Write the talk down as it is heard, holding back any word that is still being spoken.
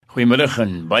Goeiemiddag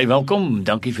en baie welkom.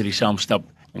 Dankie vir die saamstap.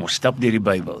 Ons stap deur die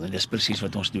Bybel en dis presies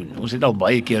wat ons doen. Ons het al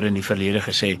baie keer in die verlede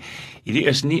gesê, hierdie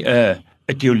is nie 'n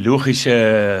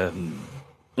teologiese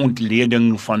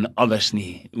ontleding van alles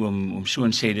nie. Oom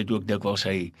Soon sê dit ook dikwels,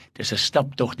 dis 'n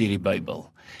staptog deur die Bybel.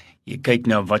 Jy kyk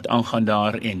na wat aangaan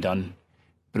daar en dan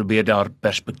probeer daar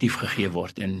perspektief gegee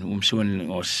word. En oom Soon,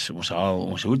 ons haal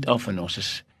ons hoed af en ons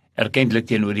is erkentlik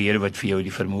teenoor die Here wat vir jou die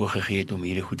vermoë gegee het om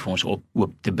hierdie goed vir ons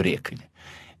oop te breek.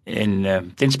 En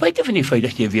ten spyte van die feit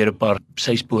dat jy weer 'n paar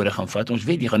syspore gaan vat, ons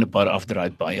weet jy gaan 'n paar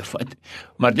afdraaipaaie vat,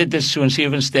 maar dit is so 'n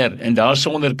 7 ster en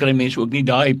daarsonder kry mense ook nie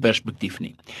daai perspektief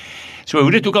nie. So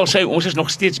hoe dit ook al sê, ons is nog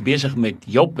steeds besig met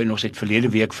Job en ons het verlede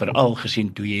week veral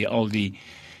gesien toe jy al die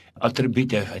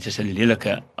attribute, dit is 'n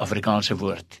lelike Afrikaanse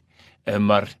woord,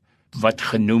 maar wat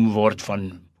genoem word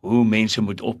van hoe mense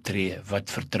moet optree, wat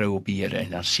vertrou op die Here, en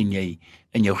dan sien jy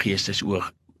in jou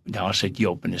geestesoog, daar sit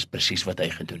Job en dis presies wat hy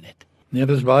gedoen het. Nee,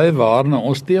 dis baie waar. Nou,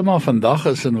 ons tema vandag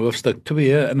is in hoofstuk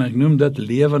 2 en ek noem dit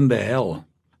Lewende Hel.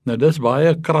 Nou, dis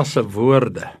baie krasse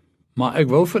woorde, maar ek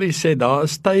wil vir u sê, daar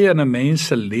is tye in 'n mens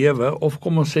se lewe, of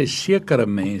kom ons sê sekere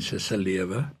mense se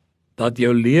lewe, dat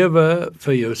jou lewe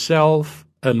vir jouself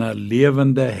in 'n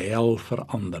lewende hel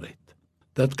verander het.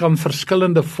 Dit kan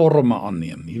verskillende forme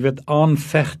aanneem. Jy weet,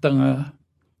 aanvegtinge,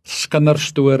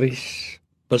 skinderstories,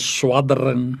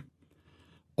 beswaddering,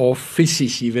 of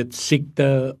fisies, jy weet,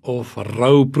 siekte of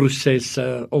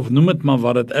rouprosesse of noem dit maar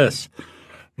wat dit is.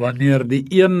 Wanneer die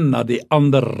een na die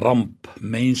ander ramp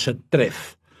mense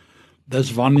tref.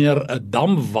 Dis wanneer 'n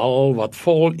damwal wat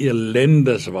vol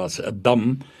elendes was, 'n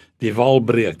dam, die wal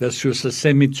breek. Dis soos 'n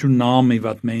semi-tsunami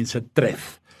wat mense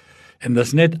tref. En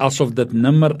dis net asof dit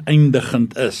nimmer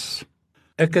eindigend is.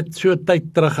 Ek het so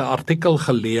tyd terug 'n artikel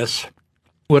gelees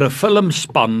oor 'n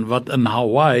filmspan wat in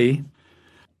Hawaii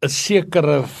 'n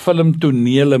sekere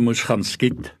filmtonele moes gaan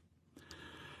skiet.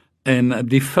 En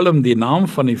die naam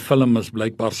van die film is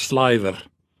blykbaar Sliver.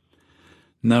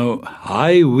 Nou,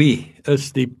 Hawaii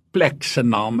is die plek se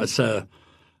naam, is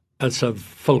 'n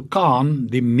vulkaan,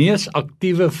 die mees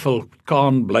aktiewe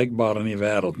vulkaan blykbaar in die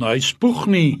wêreld. Nou, hy spoeg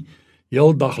nie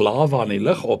heeldag lava in die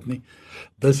lug op nie.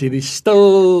 Dis hierdie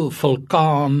stil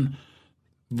vulkaan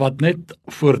wat net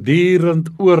voortdurend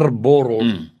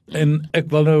oorborrel. En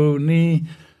ek wil nou nie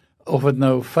of dit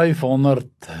nou 500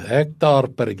 hektaar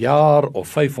per jaar of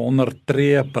 500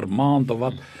 tree per maand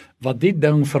of wat die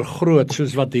ding vergroot,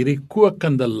 soos wat hierdie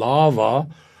kokende lava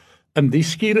in die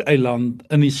skiereiland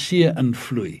in die see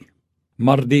invloei.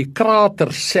 Maar die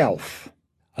krater self,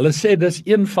 hulle sê dis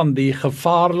een van die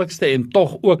gevaarlikste en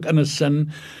tog ook in 'n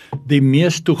sin die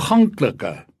mees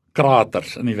toeganklike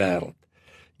kraters in die wêreld.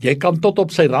 Jy kan tot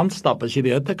op sy rand stap as jy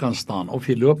die hitte kan staan, of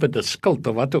jy loop met 'n skild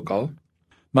of wat ook al.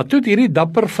 Maar toe hierdie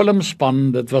dapper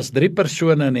filmspan, dit was 3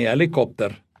 persone in die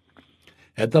helikopter,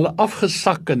 het hulle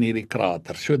afgesak in hierdie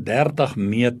krater, so 30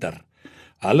 meter.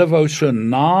 Hulle wou so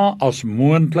na as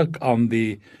moontlik aan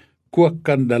die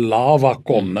kokende lava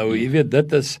kom. Nou, jy weet,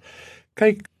 dit is,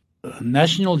 kyk,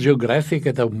 National Geographic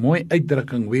het 'n mooi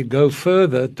uitdrukking, we go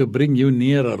further to bring you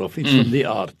nearer, of iets van die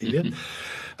aard, jy weet.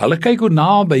 Hulle kyk hoe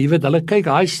naby, jy weet, hulle kyk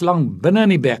hy slang binne in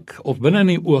die bek, of binne in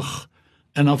die oog,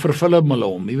 en dan vervul hulle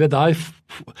hom, jy weet, hy,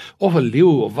 of 'n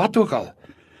leeu, of wat ook al.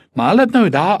 Maar hulle het nou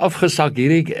daar afgesak,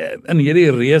 in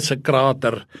hierdie reuse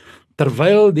krater,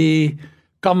 terwyl die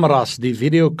kameras, die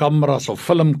videokameras of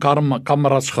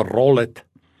filmkameras gerol het.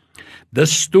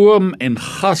 Dis stoom en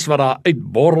gas wat daar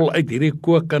uitborrel uit hierdie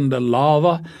kokende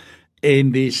lava,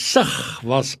 en die sig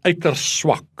was uiters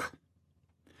swak.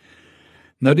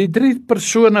 Nou die 3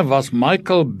 persone was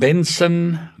Michael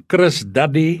Benson, Chris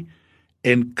Duddy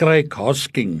en Craig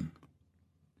Hosking.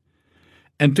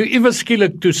 En toe iewes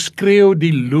skielik toe skreeu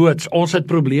die loods, ons het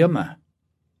probleme.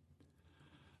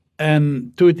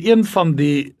 En toe het een van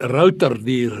die router,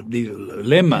 die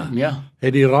lemme,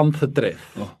 het die rand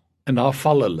getref. En daar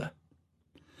val hulle.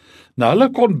 Nou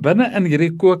hulle kon binne in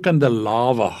hierdie kokende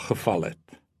lava geval het.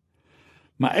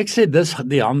 Maar ek sê dis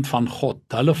die hand van God.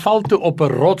 Hulle val toe op 'n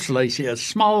rotsluisie, 'n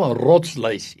smal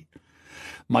rotsluisie.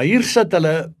 Maar hier sit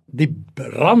hulle, die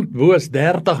rand bo is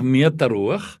 30 meter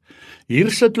hoog. Hier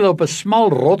sit hulle op 'n smal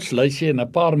rotsluisie en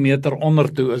 'n paar meter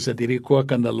onder toe is dit hierdie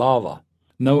kokende lava.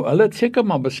 Nou, hulle het seker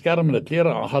maar beskermende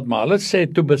klere aangetree, maar hulle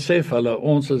sê toe besef hulle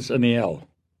ons is in die hel.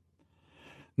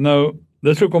 Nou,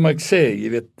 dis hoekom ek sê, jy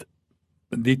weet,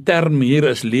 die term hier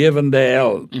is lewende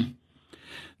hel.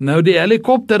 Nou die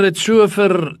helikopter het so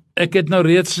ek het nou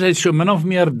reeds gesê, so min of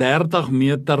meer 30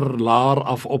 meter laer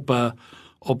af op 'n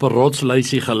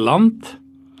rotsluisie geland.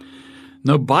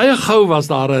 Nou baie gou was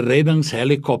daar 'n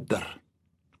reddingshelikopter.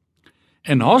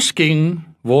 En Hosking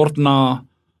word na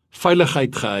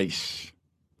veiligheid gehuis.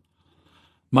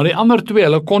 Maar die ander twee,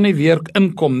 hulle kon nie weer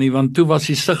inkom nie, want toe was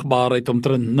die sigbaarheid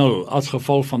omtrent 0, as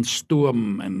gevolg van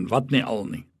stoom en wat nie al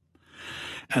nie.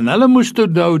 En hulle moes toe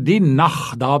nou die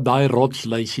nag daar op daai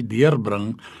rotslysie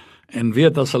deurbring, en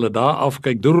weet as hulle daar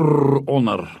afkyk,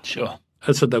 onder,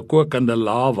 is dit 'n kokende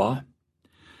lava,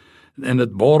 en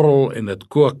dit borrel en dit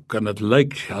kook, en dit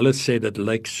lyk, hulle sê dit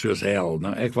lyk soos hel.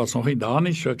 Nou ek was nog nie daar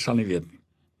nie, so ek sal nie weet nie.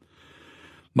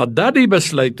 Maar Daddy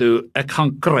besluit toe, ek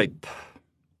gaan kruip.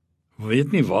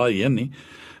 Weet nie waarheen nie,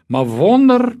 maar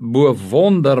wonder bo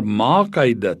wonder maak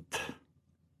hy dit.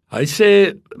 Hy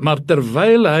sê, maar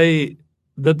terwyl hy,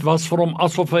 dit was vir hom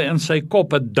asof hy in sy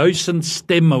kop 1000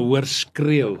 stemme hoor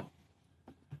skreeu.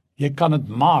 Jy kan dit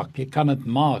maak,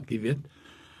 jy weet.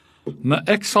 Nou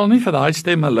ek sal nie vir daai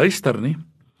stemme luister nie,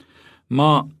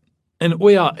 maar, en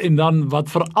en dan wat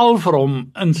veral vir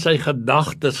hom in sy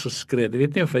gedagtes geskree, ek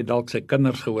weet nie of hy dalk sy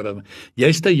kinders gehoor het,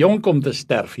 jy's te jonk om te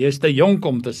sterf,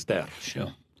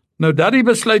 Sure. Nou Daddy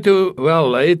besluit toe,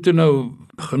 hy het toe nou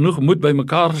genoeg moed by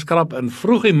mekaar geskrap, en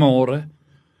vroeg die môre,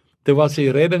 toe was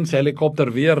die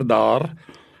reddingshelikopter weer daar,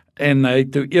 en hy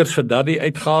het toe eers vir Daddy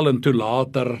uitgehaal, en toe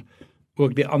later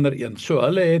ook die ander een. So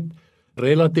hulle het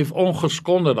relatief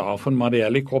ongeskonde daarvan, maar die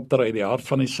helikopter uit die hart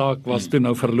van die saak was toe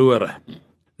nou verlore.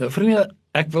 Nou vriende,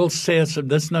 ek wil sê,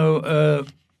 dis nou 'n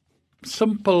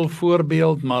simpel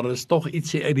voorbeeld, maar is tog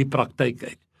ietsie uit die praktyk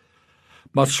uit.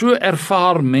 Maar so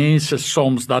ervaar mense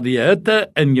soms dat die hitte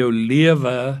in jou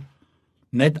lewe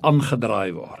net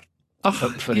aangedraai word.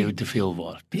 Vir jou te veel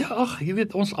word. Ja, jy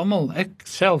weet ons almal, ek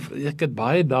het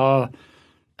baie dae,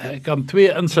 ek kan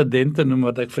 2 insidente noem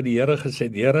wat ek vir die Here gesê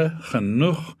het, Here,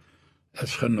 genoeg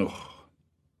is genoeg.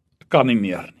 Ek kan nie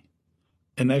meer nie.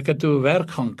 En ek het toe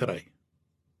werk gaan kry.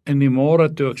 En die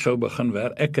môre toe ek sou begin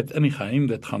werk, ek het in die geheim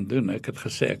dit gaan doen, ek het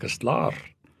gesê ek is klaar.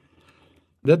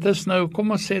 Dit is nou,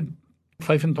 kom ons sê,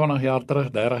 25 jaar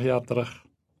terug, 30 jaar terug.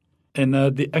 En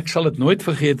ek sal dit nooit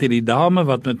vergeet, die dame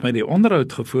wat met my die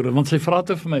onderhoud gevoer het, want sy vra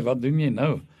toe vir my, wat doen jy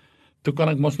nou? Toe kan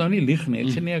ek mos nou nie lieg nie, ek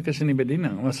sê nie, ek is in die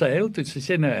bediening, maar sy heel toe, sy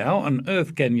sê nou, how on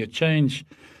earth can you change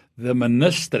the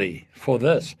ministry for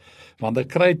this? Want ek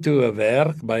kry toe 'n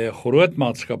werk by 'n groot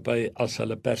maatskappy as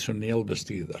hulle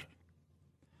personeelbestuurder.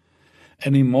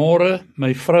 En die môre,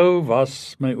 my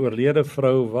oorlede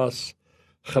vrou was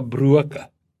gebroke.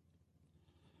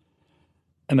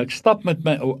 En ek stap met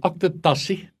my ou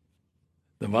aktetassie,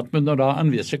 en wat moet nou daarin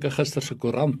wees, seker gister se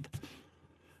koerant,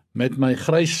 met my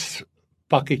grys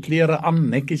pakkie klere aan,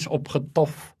 netjies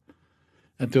opgetof,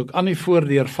 en toe ek aan die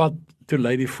voordeur vat, toe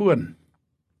lui die foon,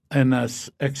 en as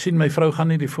ek sien my vrou gaan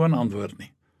nie die foon antwoord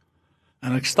nie,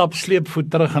 en ek stap sleepvoet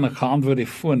terug, en ek gaan antwoord die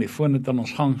foon het in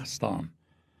ons gang gestaan,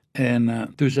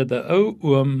 en toe sit 'n ou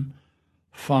oom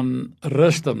van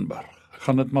Rustenburg, ek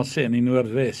gaan dit maar sê, in die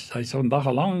Noordwes, hy is vandag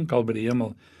al lank al by die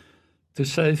hemel, toe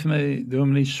sê hy vir my,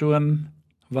 dominee Soon,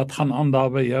 wat gaan aan daar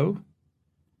by jou?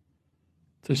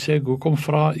 Toe sê ek, hoekom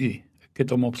vra u? Ek het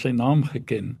hom op sy naam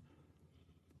geken,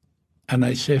 en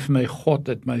hy sê vir my, God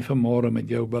het my vanmôre met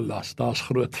jou belas, daar's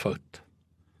groot fout,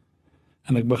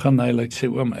 en ek begin huil, ek sê,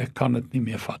 oom, ek kan dit nie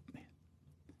meer vat nie,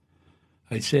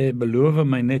 hy sê, beloof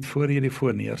my net voor jy die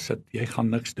foon neersit, jy gaan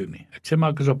niks doen nie, ek sê,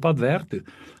 maar ek is op pad werk toe,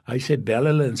 hy sê, bel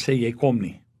hulle en sê, jy kom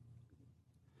nie,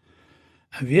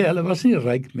 en weet, hulle was nie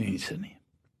ryk mense nie,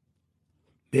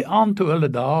 die aand toe hulle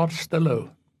daar stilhou,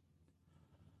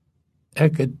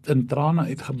 ek het in trane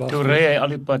uitgebars. Toe ry hy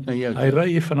al die pad na jou. Hy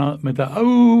ry met 'n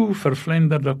ou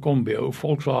vervlenderde kombi, ou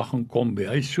Volkswagen kombi,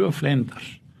 hy is so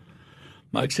vlenders.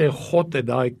 Maar ek sê, God het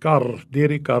daai kar deur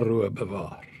die Karoo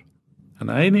bewaar. En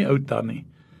hy nie ou tannie,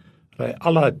 ry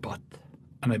al daai pad,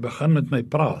 en hy begin met my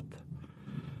praat,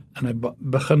 en hy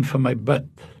begin vir my bid,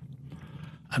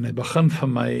 en hy begin vir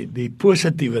my die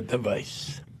positiewe te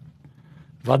wys.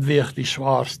 Wat weeg die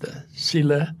swaarste,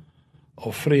 siele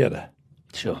of vrede?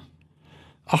 So.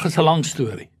 Ag, is 'n lang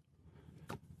storie.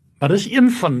 Maar dis een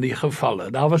van die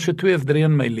gevalle, daar was so 2 of 3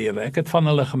 in my lewe, ek het van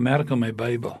hulle gemerk in my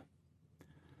Bybel,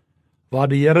 waar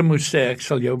die Here moes sê, ek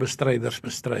sal jou bestryders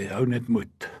bestry, hou net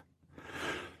moed.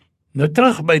 Nou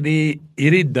terug by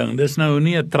hierdie ding, dis nou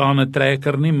nie 'n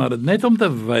tranetrekker nie, maar dit net om te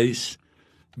wys,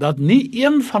 dat nie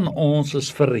een van ons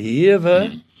is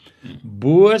verhewe,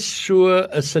 bo so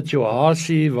 'n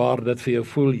situasie, waar dit vir jou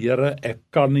voel, Here, ek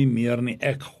kan nie meer nie,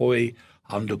 ek gooi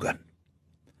handdoek in.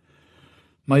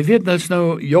 Maar jy weet, dis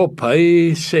nou Job,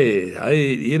 hy sê,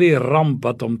 hierdie ramp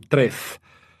wat hom tref,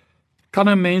 kan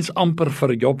 'n mens amper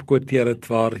vir Job quoteer het,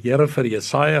 waar Here vir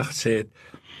Jesaja gesê het,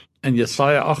 in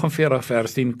Jesaja 48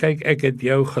 vers 10, kyk, ek het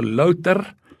jou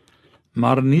gelouter,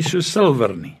 maar nie so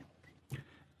silwer nie.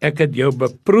 Ek het jou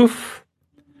beproef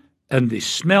in die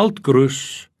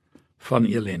smeltkroes van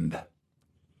elende.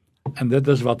 En dit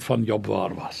is wat van Job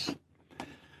waar was.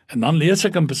 En dan lees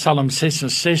ek in Psalm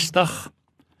 66,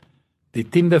 die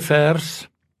 10de vers,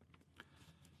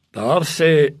 daar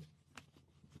sê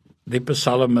die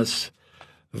psalmis,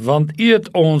 want U het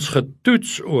ons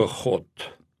getoets, o God,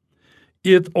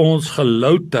 U het ons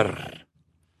gelouter,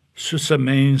 soos 'n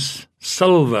mens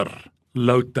silwer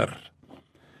louter.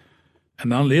 En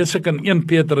dan lees ek in 1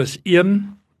 Petrus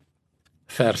 1,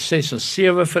 vers 6 en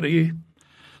 7 vir u,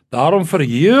 daarom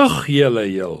verheug julle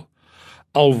heel,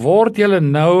 al word julle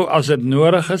nou, as dit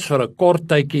nodig is, vir 'n kort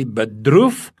tydjie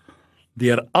bedroef,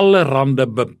 deur allerhande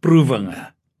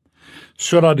beproewinge,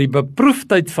 sodat die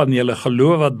beproefdheid van julle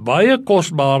geloof, wat baie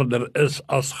kosbaarder is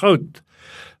as goud,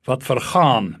 wat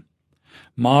vergaan,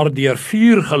 maar deur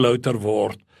vuur gelouter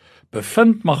word,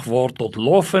 bevind mag word tot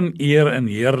lof en eer en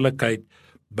heerlikheid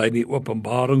by die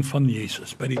openbaring van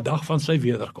Jesus, by die dag van sy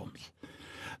wederkoms.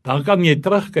 Dan kan jy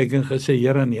terugkyk en gesê,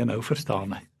 Here, nee, nou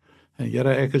verstaan ek. En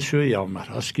Here, ek is so jammer,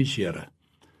 ekskuus Here,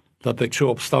 dat ek so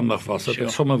opstandig was, dat ek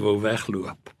sommer wou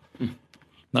wegloop.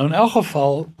 Nou in elk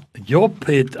geval, Job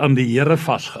het aan die Here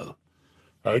vasgehou.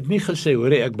 Hy het nie gesê,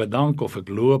 hoor ek bedank of ek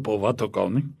loop of wat ook al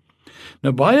nie.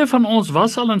 Nou baie van ons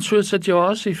was al in so 'n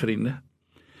situasie, vriende.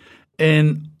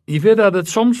 En jy weet dat dit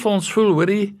soms vir ons voel,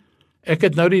 hoorie, ek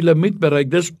het nou die limiet bereik,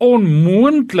 dis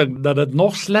onmoontlik dat dit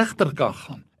nog slegter kan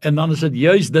gaan. En dan is dit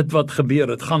juist dit wat gebeur,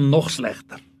 dit gaan nog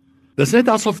slegter. Dis net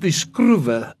asof die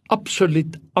skroewe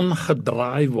absoluut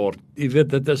aangedraai word. Jy weet,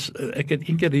 dit is, ek het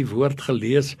eendag die woord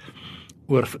gelees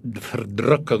oor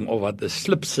verdrukking, of wat is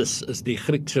slipsis, is die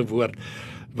Griekse woord,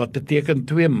 wat beteken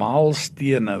 2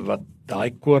 maalstene, wat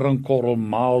daai koringkorrel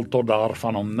maal tot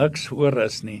daarvan om niks oor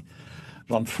is nie,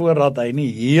 want voordat hy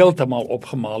nie heeltemal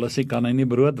opgemaal is, kan hy nie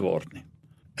brood word nie.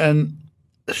 En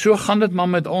so gaan dit maar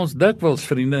met ons dikwels,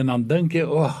 vriende, en dan dink jy,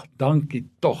 dankie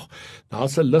tog,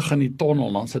 daar's 'n lig in die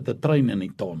tonnel, dan sit 'n trein in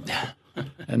die tonnel.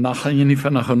 En dan gaan jy nie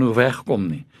vinnig genoeg wegkom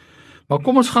nie. Maar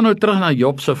kom ons gaan nou terug na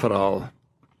Job se verhaal,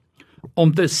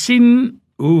 om te sien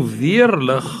hoe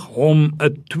weerlig hom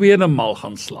 'n tweede maal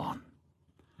gaan slaan.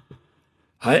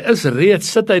 Hy is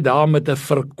reeds, sit hy daar met 'n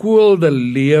verkoelde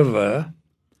lewe,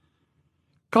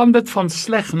 kan dit van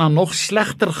sleg na nog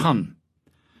slegter gaan.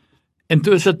 En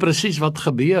toe is dit presies wat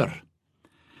gebeur.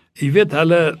 Jy weet,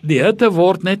 die hitte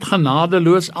word net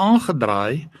genadeloos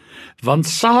aangedraai, want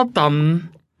Satan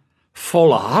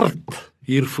volhard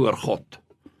hier voor God.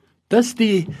 Dis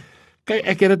kyk,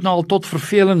 ek het dit nou al tot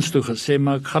vervelings toe gesê,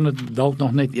 maar ek gaan dit dalk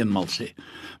nog net eenmal sê.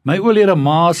 My oorlede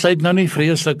ma, sy het nou nie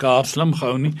vreeslik haar slim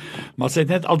gehou nie, maar sy het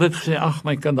net altyd gesê, ag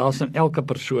my kind, daar's in elke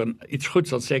persoon iets goeds,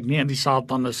 dan sê ek, nee, en die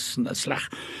Satan is sleg.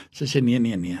 Sy sê,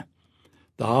 nee.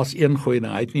 Daar's een goeie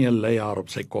ding, hy het nie 'n leihaar op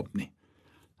sy kop nie.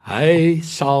 Hy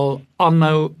sal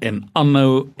aanhou en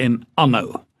aanhou en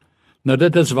aanhou. Nou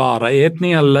dit is waar, hy het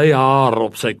nie 'n leihaar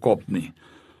op sy kop nie.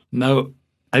 Nou,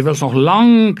 hy was nog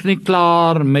lank nie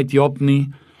klaar met Job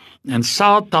nie, en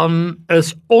Satan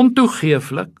is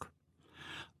ontoegeeflik,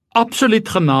 absoluut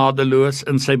genadeloos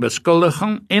in sy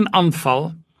beskuldiging en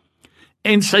aanval,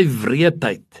 en sy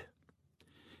wreedheid.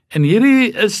 En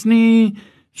hierdie is nie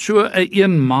so 'n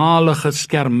eenmalige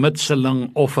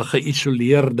skermutseling of 'n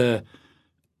geïsoleerde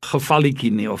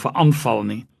gevalletjie nie, of 'n aanval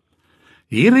nie.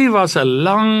 Hierdie was 'n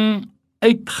lang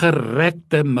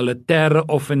uitgerekte militêre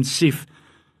offensief,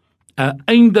 'n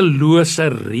eindelose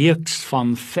reeks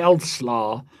van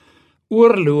veldslae.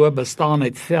 Oorloë bestaan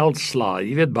uit veldslae.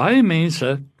 Jy weet, baie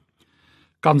mense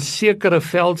kan sekere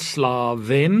veldslae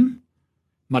wen,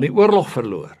 maar die oorlog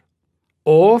verloor.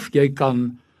 Of jy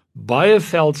kan baie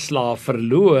veldslae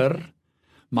verloor,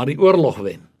 maar die oorlog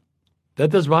wen.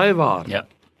 Dit is baie waar. Ja.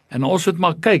 En ons moet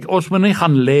maar kyk, ons moet nie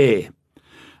gaan lê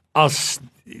as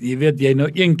jy weet jy nou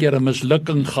een keer 'n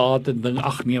mislukking gehad en dink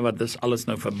ag nee, wat is alles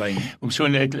nou verby nie. Om so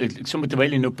net sommer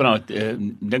terwyl jy nou praat,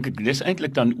 dink ek dis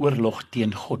eintlik dan oorlog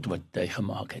teen God wat hy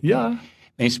gemaak het. Ja.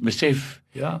 Mens besef,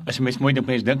 as jy mens mooi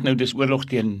dink nou dis oorlog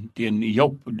teen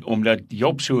Job, omdat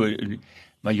Job so,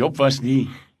 maar Job was die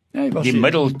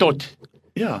middel tot.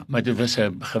 Ja, maar dit was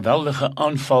 'n geweldige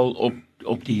aanval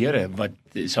op die Here wat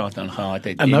Satan gehad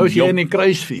het. En nou is jy in die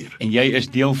kruisvuur. En jy is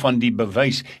deel van die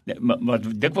bewys.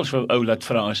 Wat dikwels vir ou laat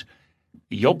vra is,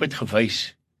 Job het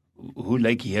gewys hoe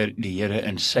lyk die Here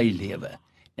in sy lewe.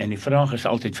 En die vraag is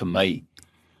altyd vir my,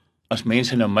 as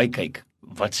mense na my kyk,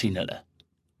 wat sien hulle?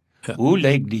 Ja. Hoe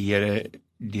lyk die Here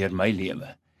deur my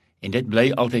lewe? En dit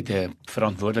bly altyd 'n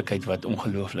verantwoordelikheid wat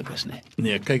ongelooflik is, né?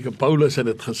 Nee, kyk, Paulus het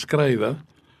dit geskrywe.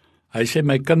 Hy sê,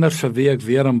 my kinders vir wie ek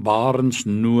weer in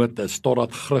barensnood is,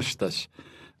 totdat Christus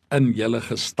in julle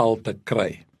gestalte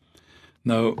kry.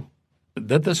 Nou,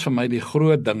 dit is vir my die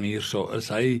groot ding hierso, is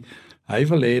hy Hy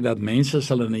wil hê dat mense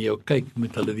sal na jou kyk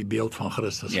met hulle die beeld van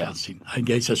Christus gaan sien.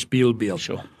 Jy's 'n spieelbeeld.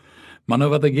 So. Maar nou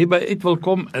wat ek hierby uit wil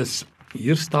kom is,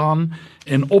 hier staan,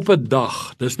 en op 'n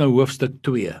dag, dis nou hoofstuk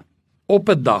 2, op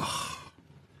 'n dag,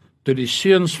 toe die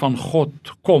seuns van God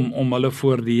kom om hulle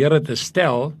voor die Here te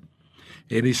stel,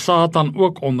 het die Satan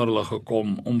ook onder hulle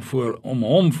gekom om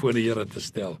hom voor die Here te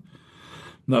stel.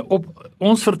 Nou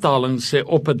ons vertaling sê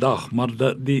op 'n dag, maar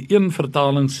die een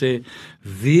vertaling sê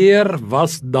weer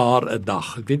was daar 'n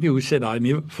dag. Ek weet nie hoe sê daai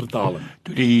nuwe vertaling.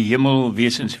 Toe die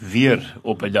hemelwesens weer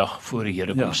op 'n dag voor die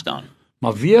Here kom staan.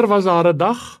 Maar weer was daar 'n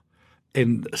dag,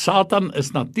 en Satan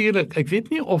is natuurlik, ek weet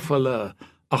nie of hulle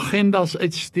agendas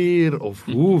uitstuur of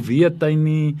hoe, weet hy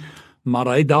nie, maar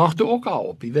hy daag toe ook al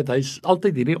op. Jy weet, hy's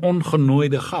altyd hierdie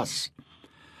ongenooide gas.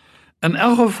 In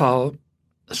elk geval,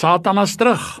 Satan is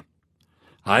terug.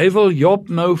 Hy wil Job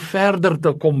nou verder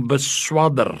te kom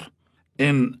beswadder,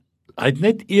 en hy het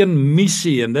net een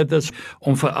missie, en dit is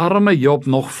om vir arme Job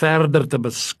nog verder te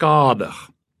beskadig.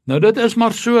 Nou dit is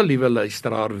maar so, liewe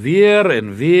luisteraar, weer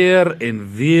en weer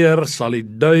en weer sal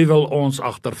die duiwel ons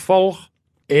agtervolg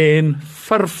en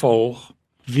vervolg.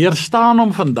 Weerstaan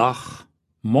hom vandag,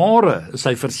 môre is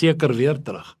hy verseker weer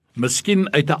terug.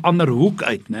 Miskien uit 'n ander hoek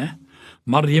uit, né?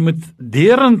 Maar jy moet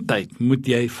derentyd moet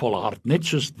jy volhard, net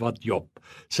soos wat Job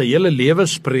sy hele lewe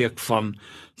spreek van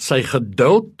sy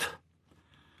geduld,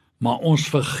 maar ons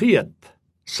vergeet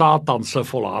Satan se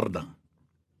volharding.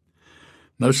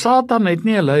 Nou Satan het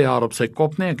nie 'n leihaar op sy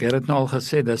kop nie, ek het dit nou al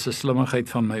gesê, dis 'n slimmigheid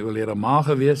van my oorlede ma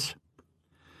gewees.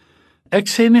 Ek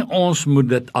sê nie ons moet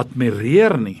dit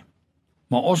admireer nie,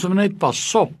 maar ons moet net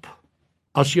pas op.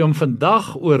 As jy hom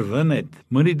vandag oorwin het,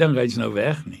 moenie dink hy's nou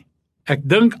weg nie. Ek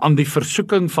dink aan die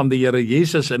versoeking van die Here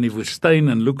Jesus in die woestyn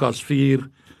in Lukas 4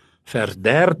 vers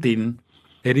 13,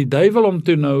 het die duiwel hom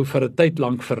toe nou vir 'n tyd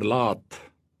lank verlaat,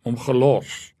 hom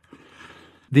gelos.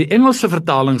 Die Engelse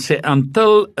vertaling sê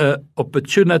until a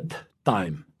opportune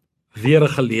time, weer 'n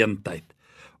geleentheid,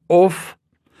 of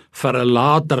vir 'n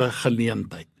latere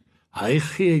geleentheid. Hy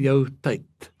gee jou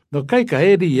tyd. Nou kyk, hy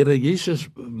het die Here Jesus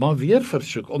maar weer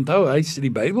versoek. Onthou, die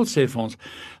Bybel sê vir ons,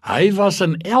 hy was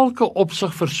in elke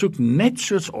opsig versoek net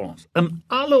soos ons, in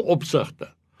alle opsigte,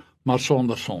 maar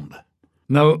sonder sonde.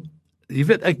 Nou, jy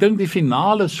weet, ek dink die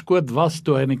finale skoot was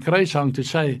toe hy in die kruis hang, toe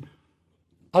sê,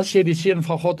 as jy die seun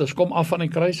van God is, kom af van die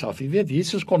kruis af. Jy weet,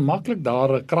 Jesus kon maklik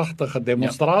daar 'n kragtige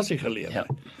demonstrasie gelewer het.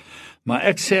 Maar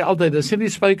ek sê altyd, dis nie die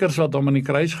spykers wat hom in die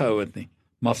kruis gehou het nie,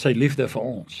 maar sy liefde vir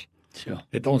ons.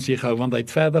 Het ons hier gehou, want hy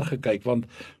het verder gekyk, want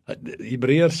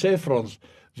Hebreërs sê vir ons,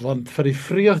 want vir die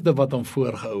vreugde wat hom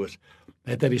voorgehou is,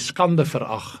 het hy die skande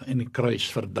verag en die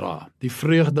kruis verdra. Die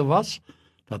vreugde was,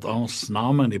 dat ons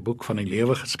name in die boek van die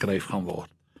lewe geskryf gaan word.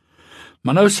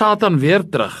 Maar nou Satan weer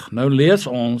terug, nou lees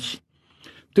ons,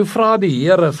 toe vra die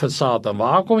Here vir Satan,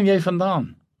 waar kom jy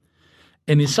vandaan?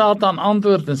 En die Satan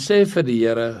antwoord en sê vir die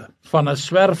Here, van 'n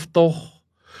swerftog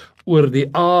oor die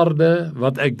aarde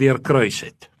wat ek deurkruis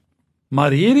het.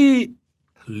 Maar hierdie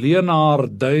leenaar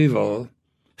duiwel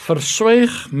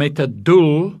verswyg met 'n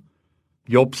doel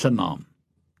Job se naam.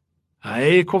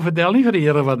 Hy kon vertel nie vir die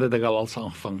Here wat dit ek al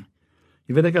aangevang.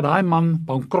 Jy weet, ek het daai man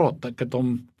bankrot, ek het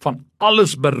hom van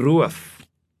alles beroof.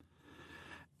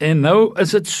 En nou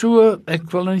is dit so,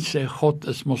 ek wil nie sê God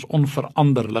is mos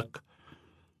onveranderlik.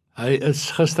 Hy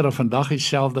is gister en vandag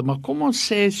dieselfde, maar kom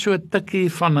ons sê so 'n tikkie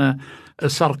van 'n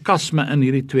sarkasme in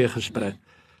hierdie twee gesprek.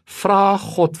 Vra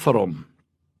God vir hom.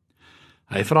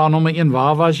 Hy vra nommer 1,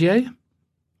 waar was jy?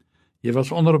 Jy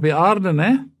was onder op die aarde,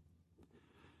 né?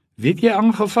 Wie het jy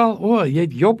aangeval? Jy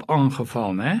het Job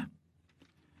aangeval, né?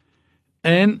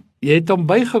 En jy het hom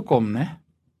bygekom, né?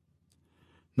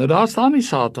 Nou daar staan die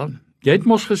Satan. Jy het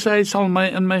mos gesê hy sal my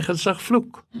in my gesig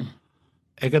vloek.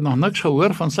 Ek het nog niks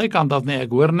gehoor van sy kant af nie, ek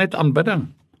hoor net aanbidding.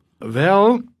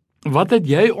 Wel, wat het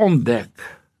jy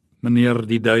ontdek, meneer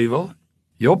die duiwel?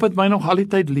 Job het my nog al die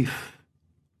tyd lief,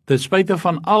 ten spyte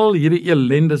van al hierdie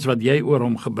ellendes wat jy oor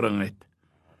hom gebring het.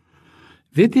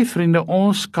 Weet jy vriende,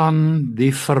 ons kan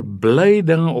die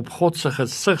verblyding op God se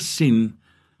gesig sien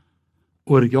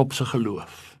oor Job se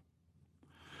geloof.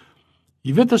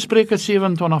 Jy weet, in Spreuke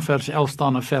 27 vers 11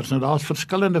 staan 'n vers, nou daar's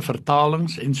verskillende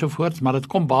vertalings ensovoorts, maar dit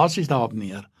kom basies daarop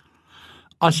neer.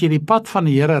 As jy die pad van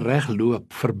die Here reg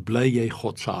loop, verbly jy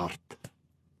God se hart.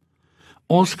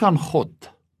 Ons kan God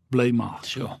bly maak.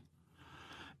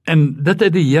 En dit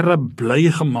het die Here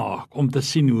bly gemaak om te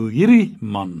sien hoe hierdie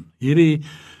man,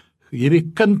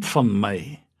 hierdie kind van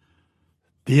my,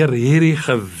 deur hierdie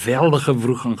geweldige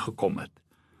wroging gekom het.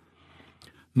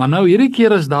 Maar nou hierdie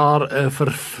keer is daar 'n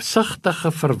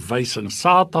versigtige verwysing.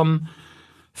 Satan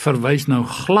verwys nou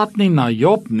glad nie na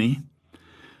Job nie,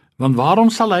 Want waarom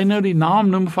sal hy nou die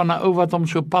naam noem van 'n ou wat hom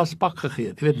so pas pak gegee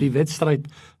het? Jy weet, die wedstryd,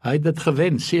 hy het dit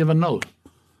gewen, 7-0.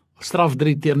 Straf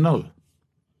 3-0.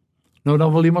 Nou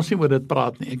dan wil jy mos nie oor dit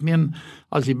praat nie. Ek meen,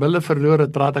 as die Bulle verloor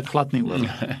het, praat ek glad nie oor.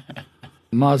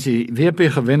 Maar as die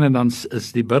WP gewen het, dan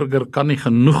is die burger kan nie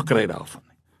genoeg kry daarvan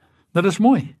nie. Dit is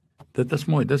mooi. Dit is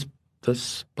mooi.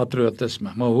 Dis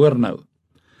patriotisme. Maar hoor nou.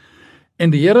 En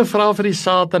die Here vra vir die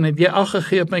Satan, het jy ag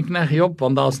gegee op my knegt Job,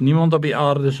 want daar's niemand op die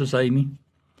aarde soos hy nie.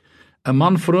 'n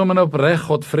man vroom en opreg,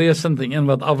 Godvreesend en een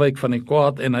wat afwyk van die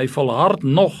kwaad, en hy volhard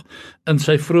nog in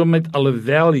sy vroomheid,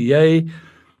 alhoewel jy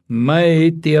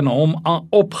my teen hom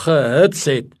opgehits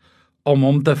het om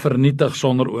hom te vernietig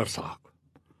sonder oorsaak.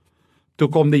 Toe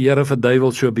kom die Here vir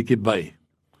duiwel so 'n bietjie by.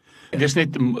 Dit is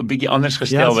net 'n bietjie anders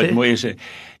gestel, wat mooi is.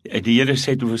 Die Here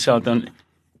sê toe vir Satan,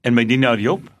 en my dienaar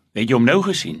Job, het jy hom nou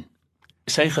gesien?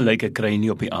 Sy gelyke kry nie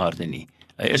op die aarde nie.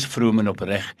 Hy is vroom en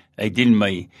opreg, hy dien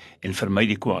my en vermy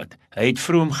die kwaad. Hy het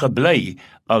vroom gebly,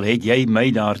 al het jy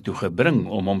my daartoe gebring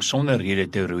om hom sonder rede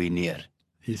te ruïneer.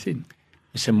 Jy sien.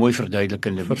 Dis 'n mooi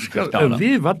verduidelikende vertaling.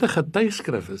 Wie, wat 'n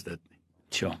getuigskrif is dit nie?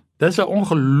 Tja. Dis 'n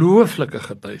ongelooflike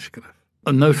getuigskrif.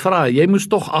 En nou vra jy moes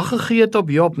tog ag gegee het op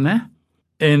Job, né?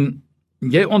 En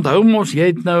jy onthou mos, jy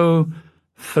het nou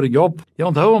vir Job, jy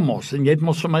onthou hom mos, en jy het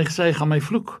mos vir my gesê, hy gaan my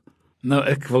vloek. Nou,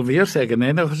 ek wil weer sê, ek het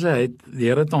net nou gesê, die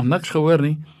Here het nog niks gehoor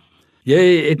nie.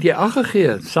 Het jy ag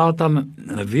gegee, Satan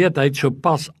weet, hy het so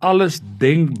pas alles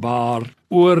denkbaar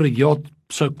oor Job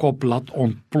se kop laat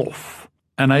ontplof.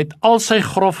 En hy het al sy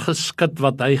grof geskit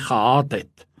wat hy gehaat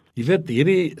het. Jy weet,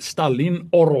 hierdie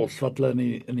Stalin-orrels wat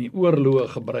hulle in die oorloë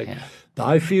gebruik,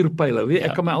 daai vuurpyle,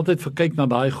 ek kan my altyd verkyk na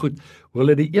daai goed, hoe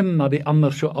hulle die een na die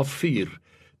ander so afvuur.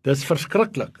 Dis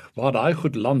verskriklik, waar daai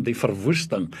goed land, die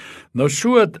verwoesting. Nou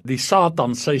so het die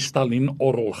Satan sy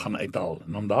Stalin-orrel gaan uithaal,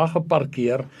 en hom daar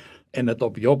geparkeer, en het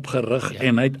op Job gerig,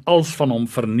 en hy het als van hom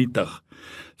vernietig,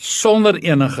 sonder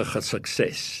enige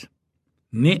sukses.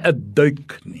 Nie 'n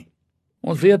duik nie.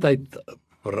 Ons weet, hy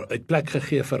het plek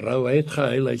gegee vir rou, hy het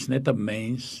gehuil, hy's net 'n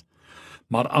mens,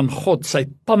 maar aan God, sy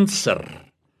pantser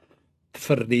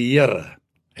vir die Here,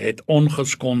 het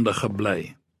ongeskonde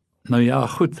gebly. Nou ja,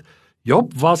 goed,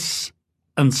 Job was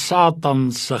in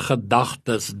Satan se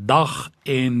gedagtes dag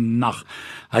en nag.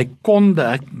 Hy konde,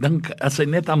 ek dink, as hy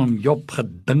net aan hom Job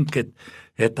gedink het,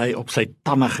 het hy op sy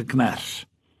tande geknars.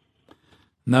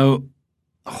 Nou,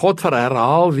 God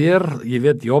herhaal weer, jy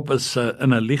weet, Job is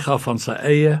in 'n liga van sy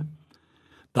eie.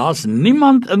 Daar's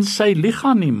niemand in sy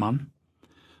liga nie, man.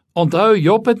 Onthou,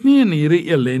 Job het nie in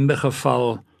hierdie ellendige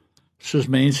geval, soos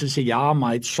mense sê, ja, maar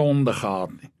hy het sonde gehad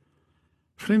nie.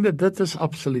 Vriende, dit is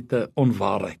absolute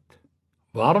onwaarheid.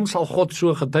 Waarom sal God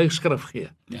so getuigskrif gee?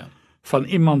 Van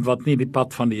iemand wat nie die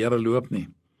pad van die Here loop nie?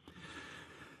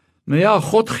 Nou ja,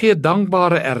 God gee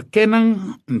dankbare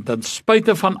erkenning, en ten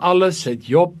spyte van alles het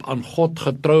Job aan God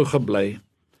getrou gebly.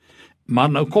 Maar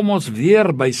nou kom ons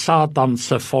weer by Satan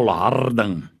se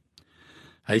volharding.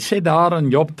 Hy sê daar in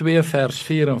Job 2 vers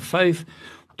 4 en 5,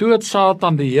 toe het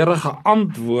Satan die Here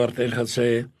geantwoord en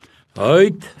gesê,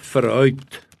 huid vir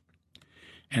huid.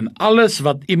 En alles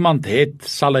wat iemand het,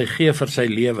 sal hy gee vir sy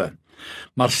lewe.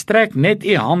 Maar strek net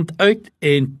u hand uit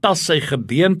en tas sy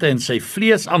gebeente en sy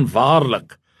vlees aan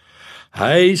waarlik.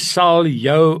 Hy sal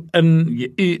jou in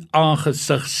u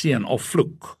aangesig seën of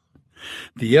vloek.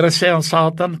 Die Here sê aan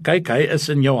Satan, kyk, hy is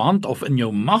in jou hand of in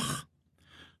jou mag,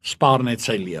 spaar net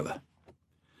sy lewe.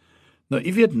 Nou,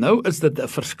 jy weet, nou is dit 'n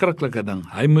verskriklike ding.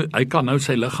 Hy kan nou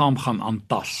sy liggaam gaan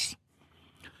aantas.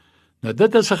 Nou,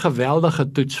 dit is 'n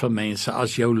geweldige toets vir mense,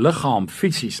 as jou liggaam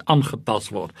fisies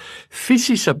aangetast word.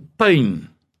 Fisiese pyn,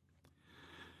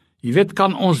 jy weet,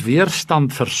 kan ons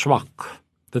weerstand verswak.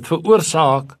 Dit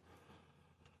veroorsaak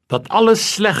dat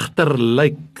alles slegter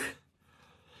lyk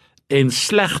en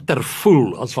slegter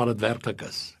voel as wat dit werklik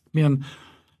is. Ek meen,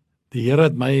 die Here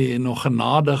het my nog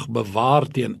genadig bewaar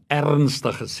teen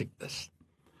ernstige siektes.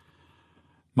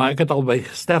 Maar ek het al by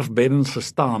sterfbeddens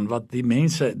gestaan, wat die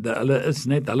mense, hulle is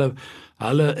net,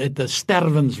 hulle het 'n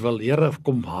sterwenswil, Here,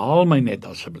 kom haal my net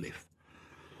asseblief.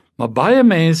 Maar baie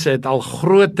mense het al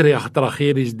groot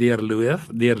tragedies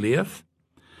deurleef,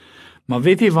 maar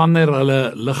weet jy, wanneer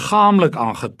hulle liggaamlik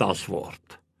aangetast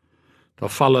word, dan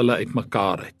val hulle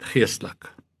uitmekaar uit,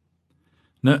 geestelik.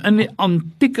 Nou, in die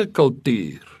antieke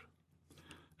kultuur,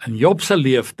 in Job se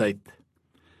leeftyd,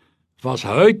 was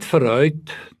huid vir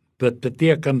huid, dit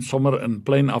beteken sommer in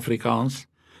plain Afrikaans,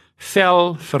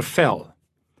 vel vir vel.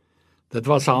 Dit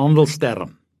was 'n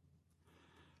handelsterm.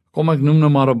 Kom ek noem nou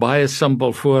maar 'n baie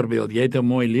simpel voorbeeld. Jy het 'n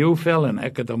mooi leeuvel en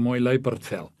ek het 'n mooi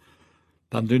luiperdvel.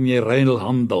 Dan doen jy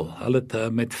ruilhandel. Hulle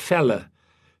het met velle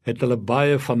het hulle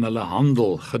baie van hulle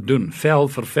handel gedoen, vel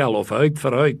vir vel of huid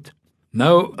vir huid.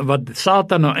 Nou, wat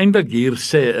Satan nou eintlik hier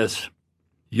sê is,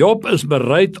 Job is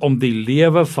bereid om die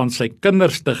lewe van sy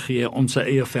kinders te gee om sy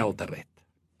eie vel te red.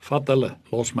 Vat hulle,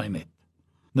 los my net.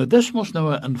 Nou dis mos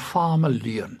nou 'n infame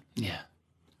leuen. Ja.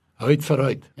 Huid vir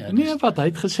huid. Ja, Nee, wat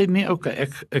hy het gesê, nee, okay,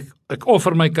 ek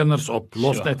offer my kinders op,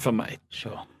 los Sure. net vir my. So.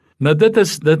 Nou dit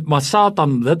is dit, maar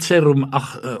Satan, dit sê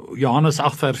Johannes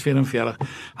 8 vers 44.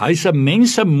 Hy's 'n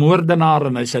mensemoordenaar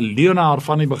en hy's 'n leeuenaar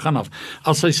van die begin af.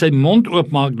 As hy sy mond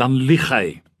oopmaak, dan lieg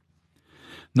hy.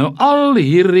 Nou al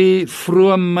hierdie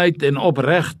vroomheid en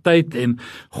opregtheid en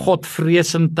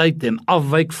godvreesendheid en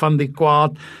afwyk van die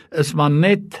kwaad is maar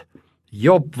net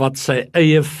Job wat sy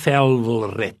eie vel wil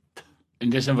red. En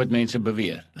dis wat mense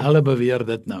beweer. Hulle beweer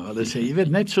dit nou. Hulle sê, jy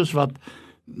weet, net soos wat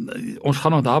ons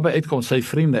gaan nog daarby uitkom, sy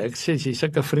vriende. Ek sê, as jy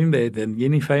sulke vriende het, en jy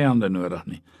nie vyande nodig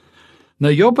nie.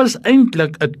 Nou Job is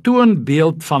eintlik 'n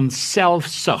toonbeeld van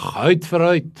selfsug, huid vir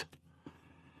huid.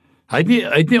 Hy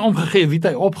het nie omgegee wie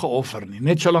hy opgeoffer nie,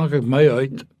 net solank ek my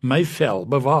huid, my vel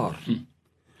bewaar.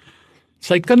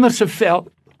 Sy kinders se vel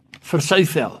vir sy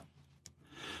vel.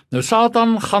 Nou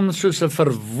Satan gaan soos 'n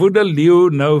verwoede leeu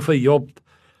nou vir Job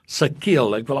sy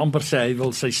keel, ek wil amper sê hy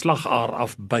wil sy slagaar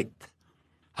afbyt.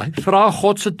 Hy vra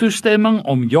God se toestemming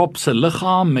om Job se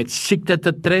liggaam met siekte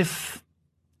te tref.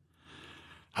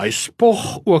 Hy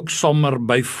spog ook sommer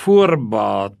by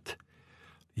voorbaat.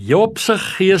 Job se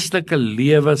geestelike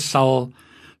lewe sal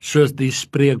soos die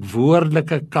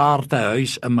spreekwoordelike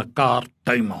kaartehuis in mekaar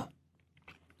tuimel.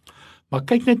 Maar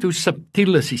kyk net hoe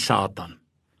subtiel is die Satan.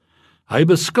 Hy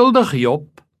beskuldig Job.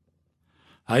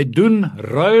 Hy doen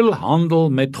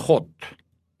ruilhandel met God.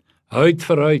 Huid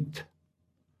vir huid.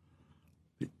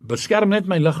 Beskerm net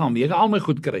my liggaam. Jy kan al my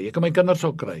goed kry. Jy kan my kinders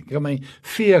ook kry. Jy kan my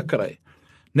vee kry.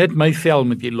 Net my vel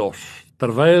moet jy los.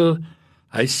 Terwyl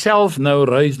hy self nou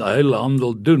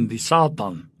ruilhandel doen, die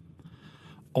Satan,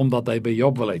 omdat hy by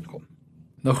Job wil uitkom.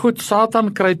 Nou goed,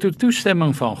 Satan kry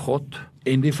toestemming van God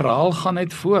en die verhaal gaan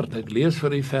net voort. Ek lees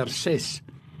vir die vers 6.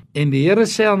 En die Here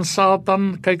sê aan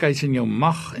Satan, kyk, hy's in jou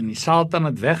mag, en die Satan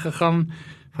het weggegaan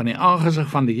van die aangesig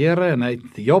van die Here, en hy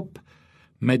het Job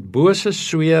met bose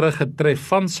swere getref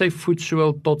van sy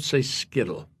voetsool tot sy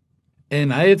skedel.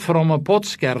 En hy het vir hom 'n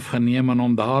potskerf geneem en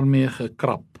hom daarmee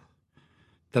gekrap,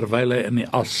 terwyl hy in die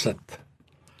as sit.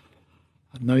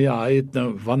 Nou ja, hy het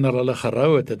nou, wanneer hulle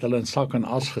gerou het, het hulle in sak en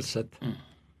as gesit.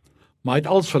 Maar hy het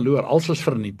alles verloor, alles is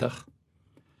vernietig.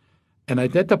 En hy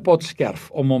het net 'n potskerf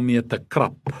om hom mee te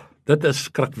krap. Dit is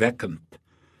skrikwekkend.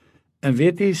 En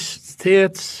weet jy,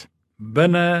 steeds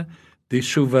binne die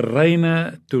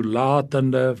soewereine,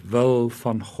 toelatende wil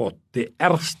van God, die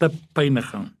ergste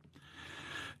pyniging.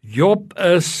 Job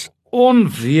is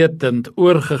onwetend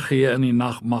oorgegee in die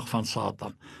mag van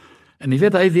Satan. En jy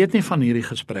weet, hy weet nie van hierdie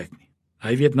gesprek nie.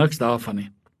 Hy weet niks daarvan nie.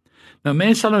 Nou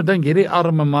mense sal nou dink, hierdie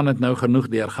arme man het nou genoeg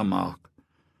deurgemaak.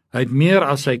 Hy het meer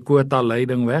as sy quota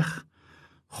lyding weg.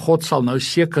 God sal nou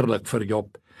sekerlik vir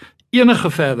Job enige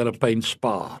verdere pyn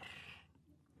spaar.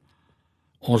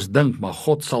 Ons dink, maar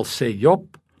God sal sê, Job,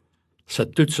 sy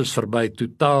toets is verby,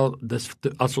 totaal,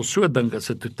 as ons so dink, is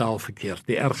dit totaal verkeerd.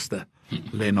 Die ergste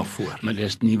lê nog voor. Maar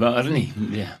dis nie waar nie.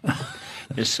 Ja.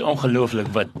 Dis ongelooflik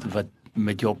wat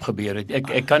met Job gebeur het.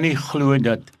 Ek kan nie glo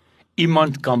dat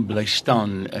iemand kan bly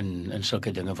staan in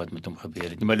sulke dinge wat met hom gebeur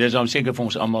het. Maar dis dan seker vir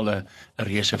ons almal 'n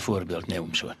reuse voorbeeld, nee,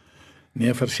 om so.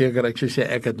 Nee, verseker, ek sê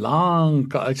ek het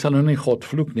lank, ek sal nou nie God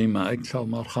vloek nie, maar ek sal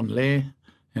maar gaan lê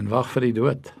en wag vir die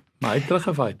dood. Maar hy het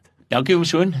teruggefight. Dankie oom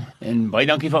Soon en baie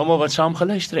dankie vir almal wat saam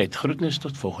geluister het. Groetnis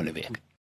tot volgende week.